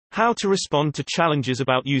How to respond to challenges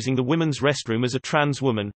about using the women's restroom as a trans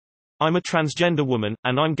woman. I'm a transgender woman,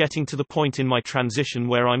 and I'm getting to the point in my transition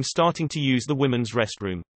where I'm starting to use the women's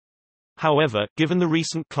restroom. However, given the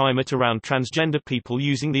recent climate around transgender people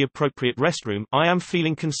using the appropriate restroom, I am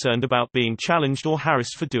feeling concerned about being challenged or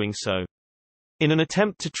harassed for doing so. In an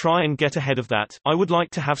attempt to try and get ahead of that, I would like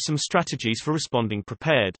to have some strategies for responding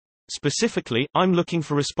prepared. Specifically, I'm looking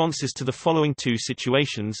for responses to the following two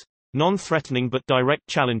situations: non-threatening but direct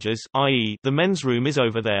challenges, i.e., the men's room is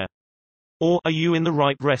over there. Or, are you in the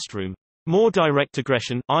right restroom? More direct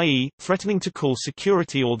aggression, i.e., threatening to call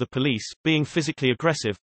security or the police, being physically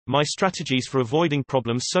aggressive. My strategies for avoiding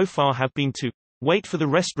problems so far have been to wait for the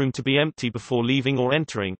restroom to be empty before leaving or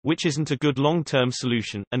entering, which isn't a good long-term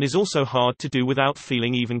solution, and is also hard to do without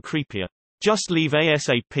feeling even creepier. Just leave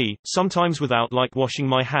ASAP, sometimes without like washing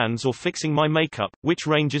my hands or fixing my makeup, which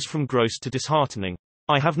ranges from gross to disheartening.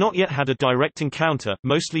 I have not yet had a direct encounter,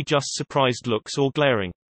 mostly just surprised looks or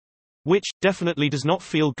glaring. Which, definitely does not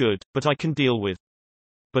feel good, but I can deal with.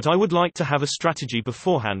 But I would like to have a strategy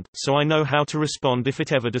beforehand, so I know how to respond if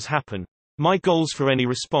it ever does happen. My goals for any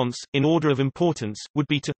response, in order of importance, would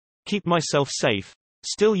be to keep myself safe,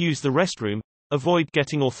 still use the restroom, avoid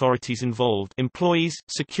getting authorities involved, employees,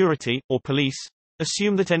 security, or police,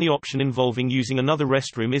 assume that any option involving using another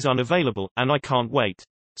restroom is unavailable, and I can't wait.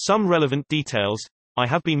 Some relevant details: I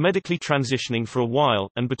have been medically transitioning for a while,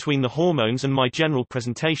 and between the hormones and my general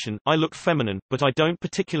presentation, I look feminine, but I don't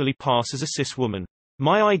particularly pass as a cis woman.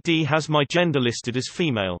 My ID has my gender listed as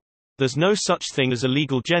female. There's no such thing as a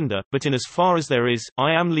legal gender, but in as far as there is,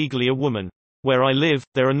 I am legally a woman. Where I live,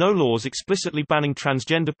 there are no laws explicitly banning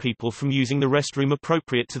transgender people from using the restroom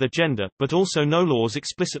appropriate to their gender, but also no laws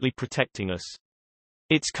explicitly protecting us.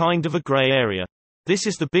 It's kind of a gray area. This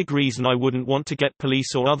is the big reason I wouldn't want to get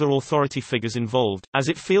police or other authority figures involved, as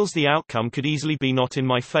it feels the outcome could easily be not in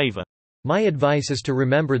my favor. My advice is to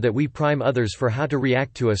remember that we prime others for how to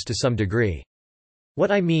react to us to some degree.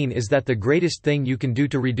 What I mean is that the greatest thing you can do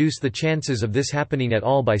to reduce the chances of this happening at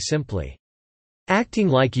all by simply acting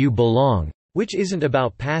like you belong, which isn't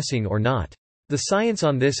about passing or not. The science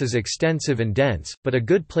on this is extensive and dense, but a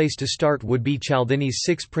good place to start would be Cialdini's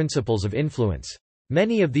 6 principles of influence.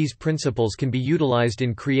 Many of these principles can be utilized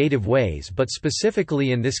in creative ways, but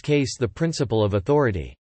specifically in this case the principle of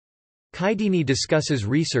authority. Cialdini discusses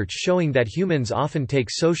research showing that humans often take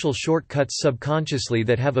social shortcuts subconsciously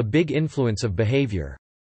that have a big influence of behavior.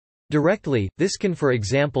 Directly, this can for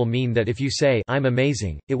example mean that if you say, "I'm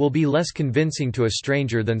amazing," it will be less convincing to a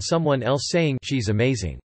stranger than someone else saying, "She's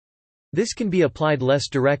amazing." This can be applied less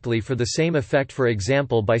directly for the same effect, for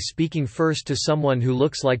example by speaking first to someone who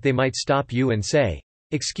looks like they might stop you and say,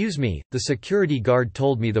 "Excuse me, the security guard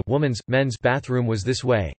told me the men's bathroom was this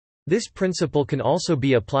way." This principle can also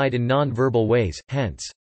be applied in non-verbal ways, hence,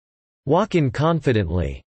 "walk in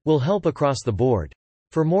confidently" will help across the board.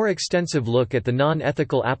 For more extensive look at the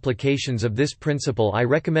non-ethical applications of this principle, I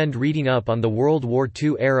recommend reading up on the World War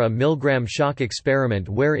II-era Milgram shock experiment,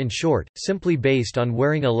 where in short, simply based on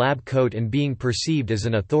wearing a lab coat and being perceived as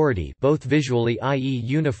an authority both visually, i.e.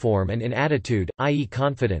 uniform, and in attitude, i.e.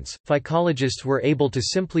 confidence, psychologists were able to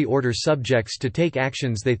simply order subjects to take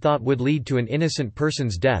actions they thought would lead to an innocent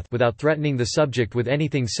person's death without threatening the subject with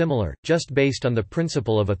anything similar, just based on the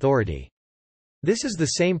principle of authority. This is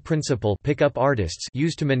the same principle pick-up artists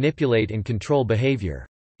use to manipulate and control behavior.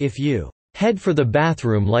 If you head for the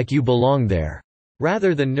bathroom like you belong there,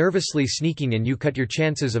 rather than nervously sneaking in, you cut your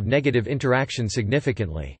chances of negative interaction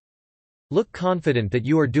significantly. Look confident that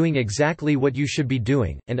you are doing exactly what you should be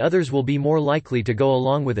doing, and others will be more likely to go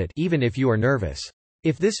along with it, even if you are nervous.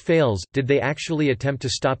 If this fails, did they actually attempt to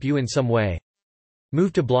stop you in some way?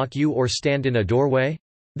 Move to block you or stand in a doorway?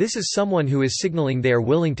 This is someone who is signaling they are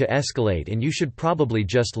willing to escalate, and you should probably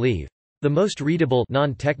just leave. The most readable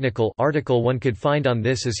non-technical article one could find on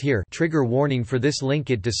this is here. Trigger warning for this link: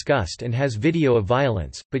 it discussed and has video of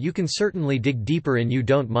violence, but you can certainly dig deeper and you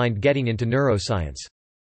don't mind getting into neuroscience.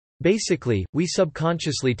 Basically, we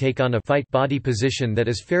subconsciously take on a fight body position that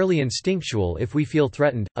is fairly instinctual if we feel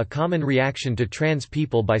threatened, a common reaction to trans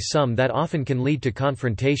people by some that often can lead to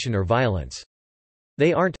confrontation or violence.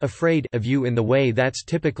 They aren't afraid of you in the way that's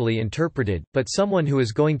typically interpreted, but someone who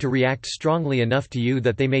is going to react strongly enough to you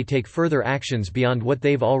that they may take further actions beyond what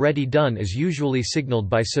they've already done is usually signaled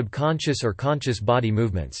by subconscious or conscious body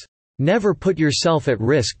movements. Never put yourself at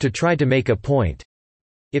risk to try to make a point.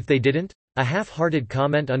 If they didn't? A half-hearted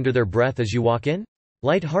comment under their breath as you walk in?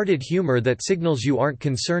 Light-hearted humor that signals you aren't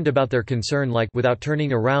concerned about their concern, like without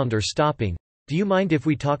turning around or stopping. Do you mind if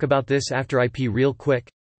we talk about this after I pee real quick?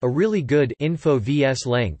 A really good info vs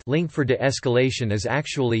length link for de-escalation is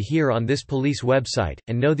actually here on this police website,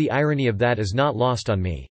 and no, the irony of that is not lost on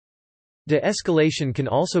me. De-escalation can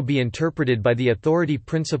also be interpreted by the authority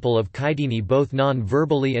principle of Kaidini both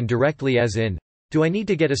non-verbally and directly, as in, do I need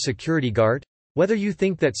to get a security guard? Whether you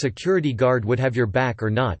think that security guard would have your back or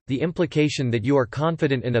not, the implication that you are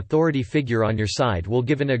confident an authority figure on your side will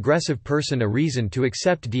give an aggressive person a reason to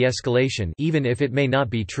accept de-escalation even if it may not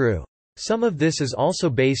be true. Some of this is also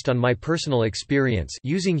based on my personal experience.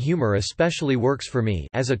 Using humor especially works for me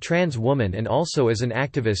as a trans woman and also as an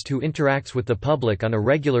activist who interacts with the public on a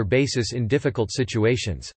regular basis in difficult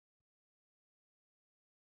situations.